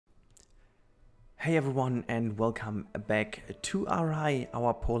Hey everyone, and welcome back to AREI,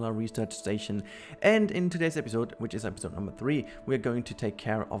 our polar research station. And in today's episode, which is episode number 3, we're going to take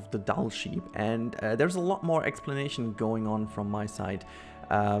care of the Dall sheep. And there's a lot more explanation going on from my side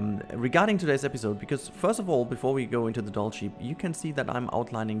regarding today's episode, because first of all, before we go into the Dall sheep, you can see that I'm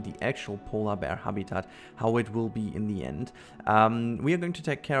outlining the actual polar bear habitat, how it will be in the end. We are going to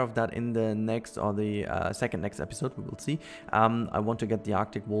take care of that in the next or the second next episode. We will see. I want to get the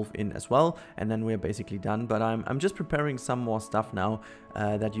Arctic wolf in as well, and then we're basically done. But I'm just preparing some more stuff now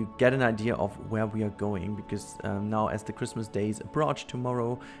that you get an idea of where we are going, because now as the Christmas days approach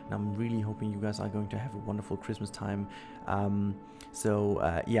tomorrow, and I'm really hoping you guys are going to have a wonderful Christmas time.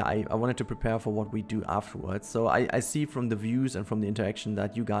 Yeah, I wanted to prepare for what we do afterwards. So I see from the views and from the interaction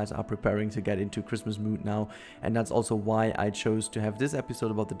that you guys are preparing to get into Christmas mood now, and that's also why I chose to have this episode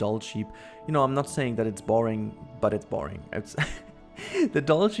about the Dall sheep. You know, I'm not saying that it's boring, but it's boring. It's the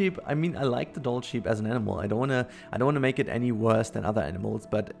Dall sheep. I mean, I like the Dall sheep as an animal. I don't wanna make it any worse than other animals,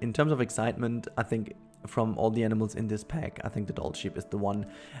 but in terms of excitement, I think from all the animals in this pack, I think the Dall sheep is the one.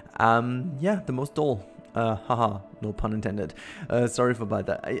 Yeah, the most dull. Haha, no pun intended. Sorry for about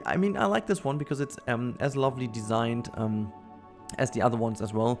that. I mean, I like this one because it's as lovely designed as the other ones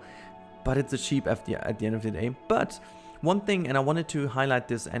as well, but it's a sheep at the end of the day. But one thing, and I wanted to highlight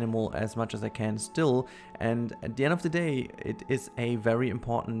this animal as much as I can still, and at the end of the day, it is a very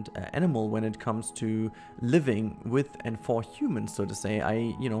important animal when it comes to living with and for humans, so to say.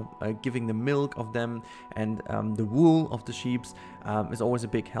 Giving the milk of them and the wool of the sheep is always a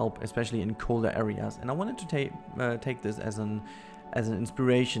big help, especially in colder areas. And I wanted to take this as an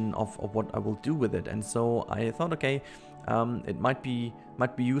inspiration of what I will do with it. And so I thought, okay, it might be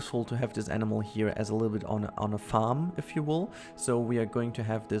useful to have this animal here as a little bit on a farm, if you will. So we are going to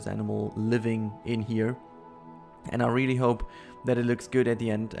have this animal living in here, and I really hope that it looks good at the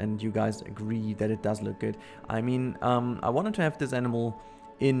end, and you guys agree that it does look good. I mean, I wanted to have this animal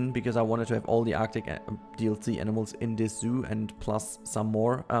in because I wanted to have all the Arctic DLC animals in this zoo, and plus some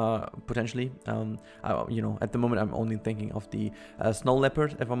more potentially. At the moment I'm only thinking of the snow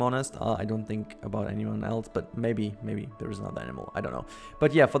leopard, if I'm honest. I don't think about anyone else, but maybe there is another animal, I don't know.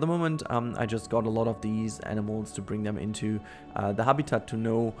 But yeah, for the moment I just got a lot of these animals to bring them into the habitat, to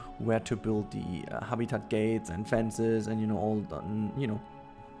know where to build the habitat gates and fences, and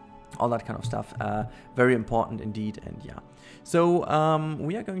all that kind of stuff. Very important indeed. And yeah, so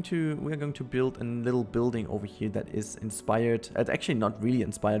we are going to build a little building over here that is inspired. It's actually not really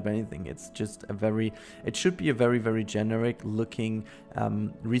inspired by anything. It's just it should be a very generic looking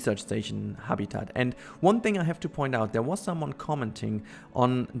research station habitat. And one thing I have to point out, there was someone commenting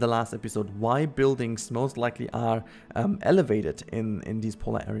on the last episode why buildings most likely are elevated in these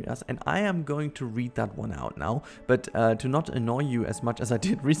polar areas, and I am going to read that one out now. But to not annoy you as much as I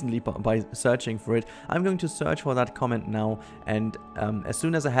did recently by searching for it, I'm going to search for that comment now, and as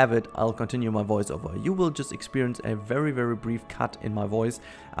soon as I have it, I'll continue my voiceover. You will just experience a very brief cut in my voice,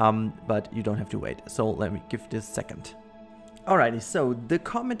 but you don't have to wait. So let me give this a second. Alrighty, so the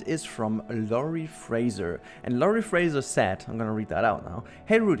comment is from Laurie Fraser, and Laurie Fraser said, I'm gonna read that out now.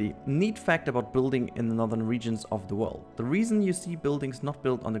 Hey Rudy, neat fact about building in the northern regions of the world. The reason you see buildings not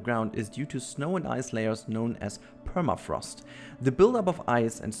built on the ground is due to snow and ice layers known as permafrost. The buildup of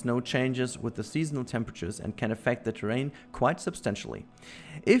ice and snow changes with the seasonal temperatures and can affect the terrain quite substantially.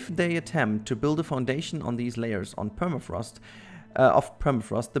 If they attempt to build a foundation on these layers on permafrost,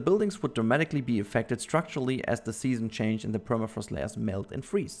 the buildings would dramatically be affected structurally as the season change and the permafrost layers melt and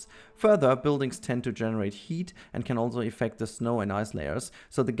freeze. Further, buildings tend to generate heat and can also affect the snow and ice layers,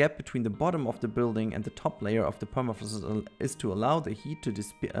 so the gap between the bottom of the building and the top layer of the permafrost is to allow the heat to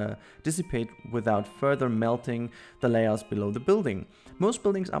dissipate without further melting the layers below the building. Most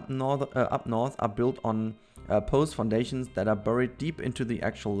buildings up north are built on posed foundations that are buried deep into the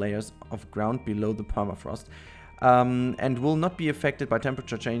actual layers of ground below the permafrost. And will not be affected by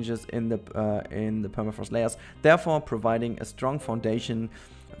temperature changes in the permafrost layers, therefore providing a strong foundation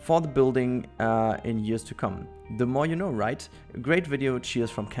for the building in years to come. The more you know, right? Great video, cheers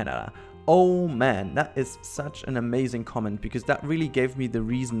from Canada. Oh man, that is such an amazing comment, because that really gave me the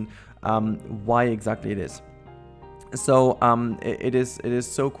reason why exactly it is. So it is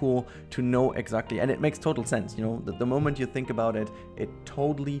so cool to know exactly, and it makes total sense. You know, the moment you think about it, it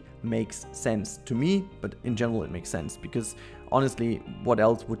totally makes sense to me. But in general, it makes sense, because honestly, what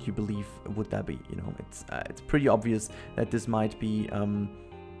else would you believe would that be? You know, it's pretty obvious that this might be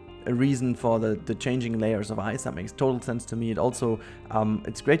a reason for the changing layers of ice. That makes total sense to me. It also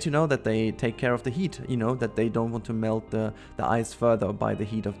it's great to know that they take care of the heat. You know, that they don't want to melt the ice further by the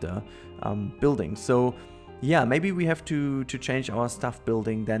heat of the building. So yeah, maybe we have to change our stuff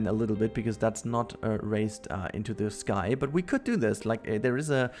building then a little bit, because that's not raised into the sky. But we could do this. Like there's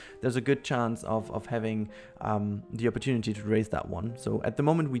a good chance of having the opportunity to raise that one. So at the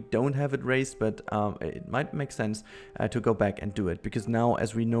moment we don't have it raised, but it might make sense to go back and do it, because now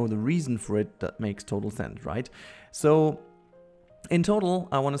as we know the reason for it, that makes total sense, right? So in total,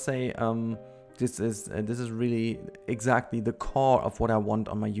 I want to say this is really exactly the core of what I want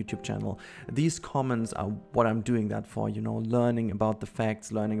on my YouTube channel. These comments are what I'm doing that for, you know, learning about the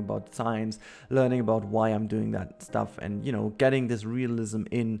facts, learning about science, learning about why I'm doing that stuff, and, you know, getting this realism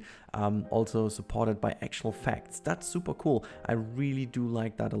in, also supported by actual facts. That's super cool. I really do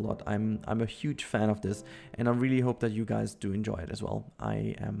like that a lot. I'm a huge fan of this, and I really hope that you guys do enjoy it as well.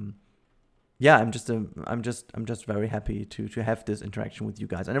 Yeah, I'm just very happy to have this interaction with you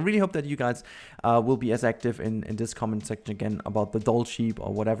guys, and I really hope that you guys will be as active in this comment section again about the Dall sheep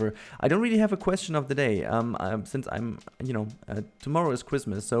or whatever. I don't really have a question of the day, since I'm, you know, tomorrow is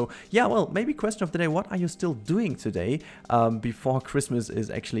Christmas, so yeah, well, maybe question of the day: what are you still doing today before Christmas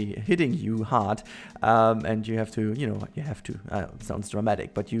is actually hitting you hard, and you have to, you know, it sounds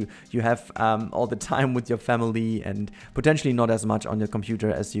dramatic, but you have all the time with your family, and potentially not as much on your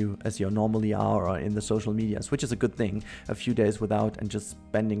computer as you're normally are, or in the social medias, which is a good thing. A few days without and just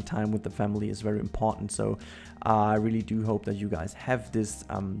spending time with the family is very important. So I really do hope that you guys have this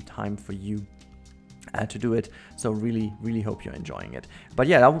time for you to do it. So really hope you're enjoying it. But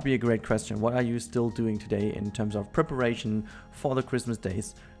yeah, that would be a great question. What are you still doing today in terms of preparation for the Christmas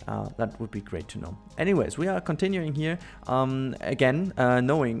days? That would be great to know. Anyways, we are continuing here, again,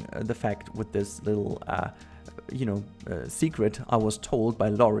 knowing the fact with this little secret I was told by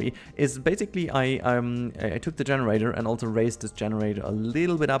Laurie is basically I took the generator and also raised this generator a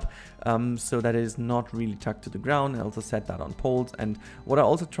little bit up, so that it is not really tucked to the ground. I also set that on poles, and what I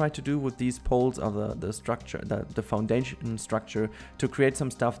also tried to do with these poles are the structure, the foundation structure, to create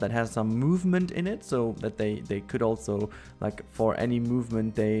some stuff that has some movement in it, so that they could also, like, for any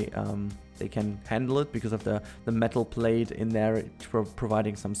movement they can handle it because of the metal plate in there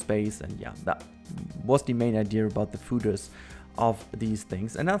providing some space. And yeah, that was the main idea about the fooders of these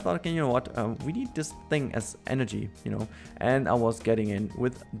things. And I thought, okay, you know what, we need this thing as energy, you know, and I was getting in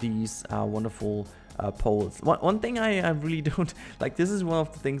with these wonderful poles. One thing I really don't like, this is one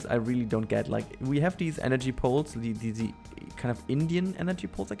of the things I really don't get. Like, we have these energy poles, the kind of Indian energy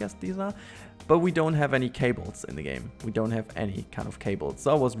poles, I guess these are, but we don't have any cables in the game. We don't have any kind of cables.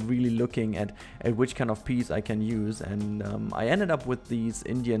 So I was really looking at which kind of piece I can use, and I ended up with these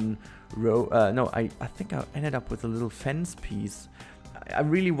Indian I think I ended up with a little fence piece. I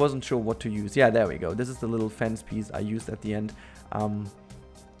really wasn't sure what to use. Yeah, there we go. This is the little fence piece I used at the end,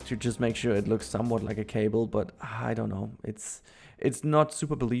 to just make sure it looks somewhat like a cable, but I don't know. It's not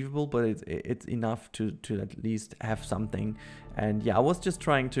super believable, but it's enough to at least have something. And yeah, I was just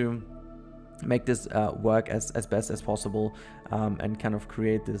trying to make this work as best as possible, and kind of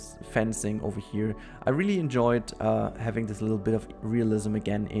create this fencing over here. I really enjoyed having this little bit of realism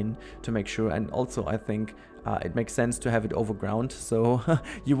again in, to make sure, and also I think it makes sense to have it overground, so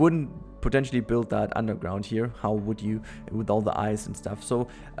you wouldn't potentially build that underground here. How would you, with all the ice and stuff? So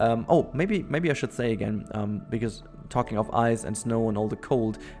oh, maybe I should say again, because talking of ice and snow and all the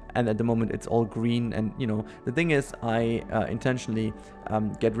cold, and at the moment it's all green, and you know, the thing is, I intentionally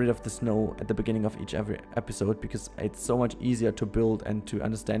get rid of the snow at the beginning of every episode, because it's so much easier to build and to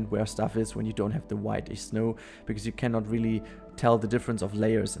understand where stuff is when you don't have the whitish snow, because you cannot really tell the difference of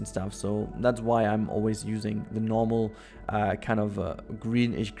layers and stuff. So that's why I'm always using the normal kind of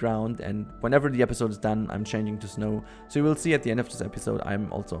greenish ground, and whenever the episode is done, I'm changing to snow. So you will see at the end of this episode,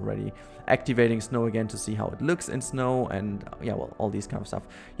 I'm also already activating snow again to see how it looks in snow, and yeah, well, all these kind of stuff.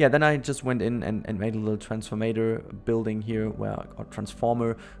 Yeah, then I just went in and made a little transformator building here, or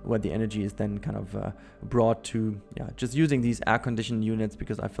transformer, where the energy is then kind of brought to, yeah, just using these air conditioned units,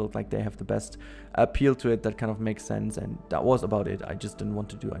 because I felt like they have the best appeal to it. That kind of makes sense, and that was about it. I just didn't want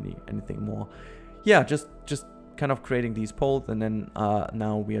to do anything more. Yeah, just kind of creating these poles, and then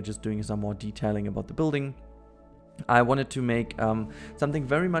now we are just doing some more detailing about the building. I wanted to make something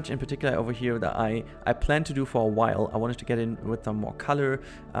very much in particular over here that I planned to do for a while. I wanted to get in with some more color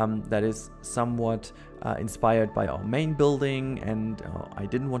that is somewhat inspired by our main building, and I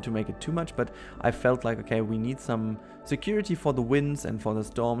didn't want to make it too much, but I felt like, okay, we need some security for the winds and for the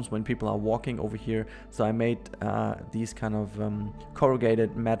storms when people are walking over here. So I made these kind of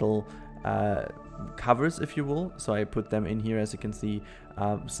corrugated metal covers, if you will. So I put them in here, as you can see,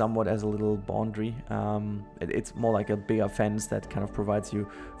 somewhat as a little boundary. It's more like a bigger fence that kind of provides you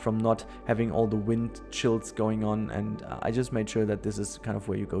from not having all the wind chills going on, and I just made sure that this is kind of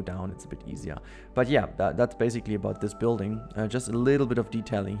where you go down. It's a bit easier. But yeah, that's basically about this building. Just a little bit of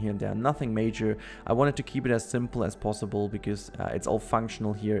detailing here and there, nothing major. I wanted to keep it as simple as possible because it's all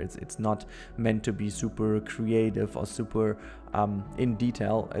functional here. It's not meant to be super creative or super in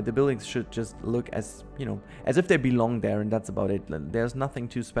detail. The buildings should just look as, you know, as if they belong there, and that's about it. There's nothing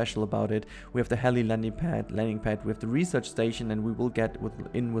too special about it. We have the heli landing pad, we have the research station, and we will get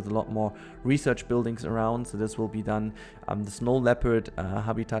in with a lot more research buildings around, so this will be done. The snow leopard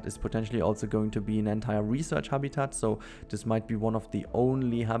habitat is potentially also going to be an entire research habitat, so this might be one of the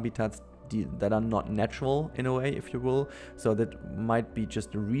only habitats that are not natural in a way, if you will. So that might be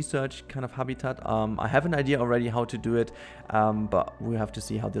just a research kind of habitat. I have an idea already how to do it, but we have to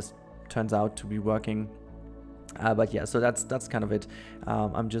see how this turns out to be working. But yeah, so that's kind of it.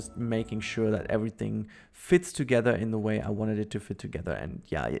 I'm just making sure that everything fits together in the way I wanted it to fit together. And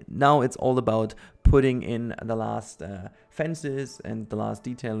yeah, now it's all about putting in the last fences and the last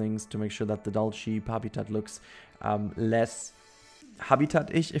detailings to make sure that the Dall sheep habitat looks less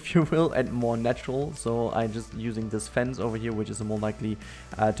habitat-ish, if you will, and more natural. So I'm just using this fence over here, which is more likely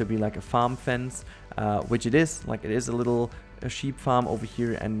to be like a farm fence, which it is. Like, it is a little sheep farm over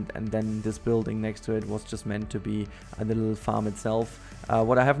here, and then this building next to it was just meant to be the little farm itself.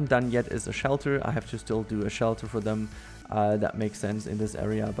 What I haven't done yet is a shelter. I have to still do a shelter for them. That makes sense in this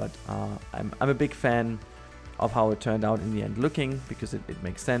area, but I'm a big fan of how it turned out in the end looking, because it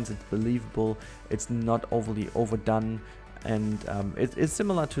makes sense, it's believable, it's not overly overdone. And it's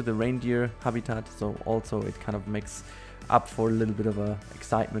similar to the reindeer habitat, so also it kind of makes up for a little bit of a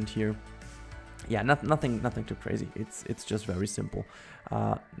excitement here. Yeah, nothing too crazy. It's just very simple.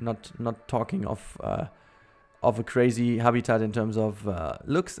 Not talking of a crazy habitat in terms of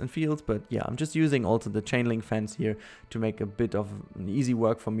looks and feels, but yeah, I'm just using also the chain link fence here to make a bit of an easy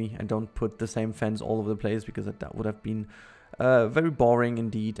work for me, and don't put the same fence all over the place, because that would have been very boring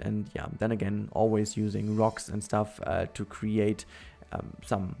indeed. And yeah, then again, always using rocks and stuff to create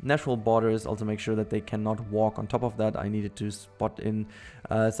some natural borders, also make sure that they cannot walk on top of that. I needed to spot in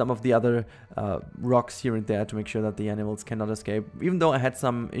some of the other rocks here and there to make sure that the animals cannot escape, even though I had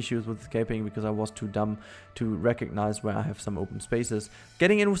some issues with escaping because I was too dumb to recognize where I have some open spaces.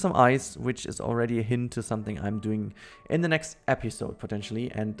 Getting in with some ice, which is already a hint to something I'm doing in the next episode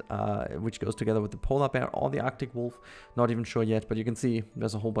potentially, and which goes together with the polar bear or the Arctic wolf. Not even sure yet, but you can see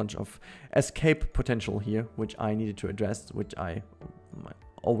there's a whole bunch of escape potential here, which I needed to address, which I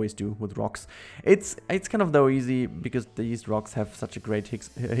always do with rocks. It's kind of though easy because these rocks have such a great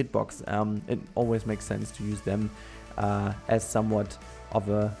hitbox. It always makes sense to use them as somewhat of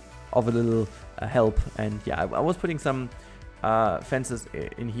a little help. And yeah, I was putting some fences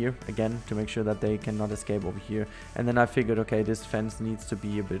in here again to make sure that they cannot escape over here, and then I figured, okay, this fence needs to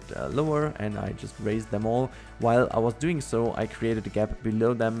be a bit lower, and I just raised them all. While I was doing so, I created a gap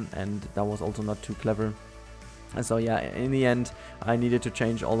below them, and that was also not too clever. And so yeah, in the end, I needed to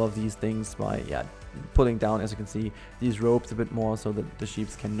change all of these things by pulling down, as you can see, these ropes a bit more so that the sheep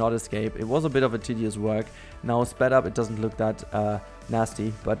cannot escape. It was a bit of a tedious work. Now sped up, it doesn't look that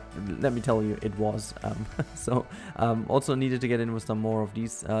nasty, but let me tell you, it was. So also needed to get in with some more of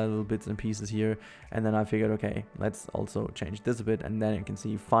these little bits and pieces here, and then I figured, okay, let's also change this a bit, and then you can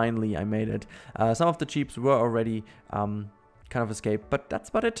see finally I made it. Some of the sheep were already kind of escape, but that's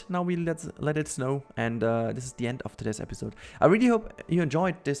about it. Now let's let it snow, and this is the end of today's episode. I really hope you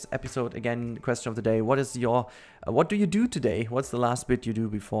enjoyed this episode. Again, question of the day: what do you do today? What's the last bit you do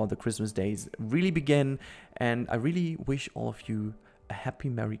before the Christmas days really begin? And I really wish all of you a happy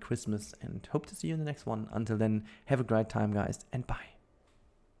Merry Christmas, and hope to see you in the next one. Until then, have a great time, guys, and bye.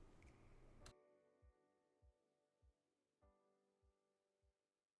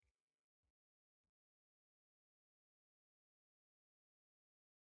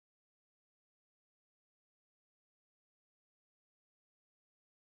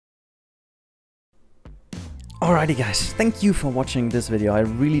 Alrighty guys, thank you for watching this video. I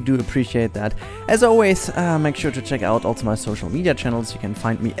really do appreciate that. As always, make sure to check out also my social media channels. You can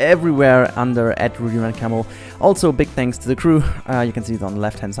find me everywhere under @RudyRandCamel. Also, big thanks to the crew. You can see it on the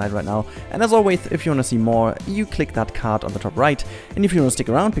left hand side right now. And as always, if you want to see more, you click that card on the top right. And if you want to stick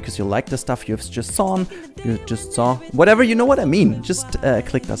around because you like the stuff you've just saw, whatever, you know what I mean, just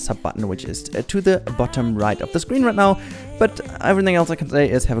click that sub button, which is to the bottom right of the screen right now. But everything else I can say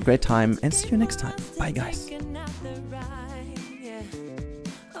is have a great time and see you next time. Bye guys.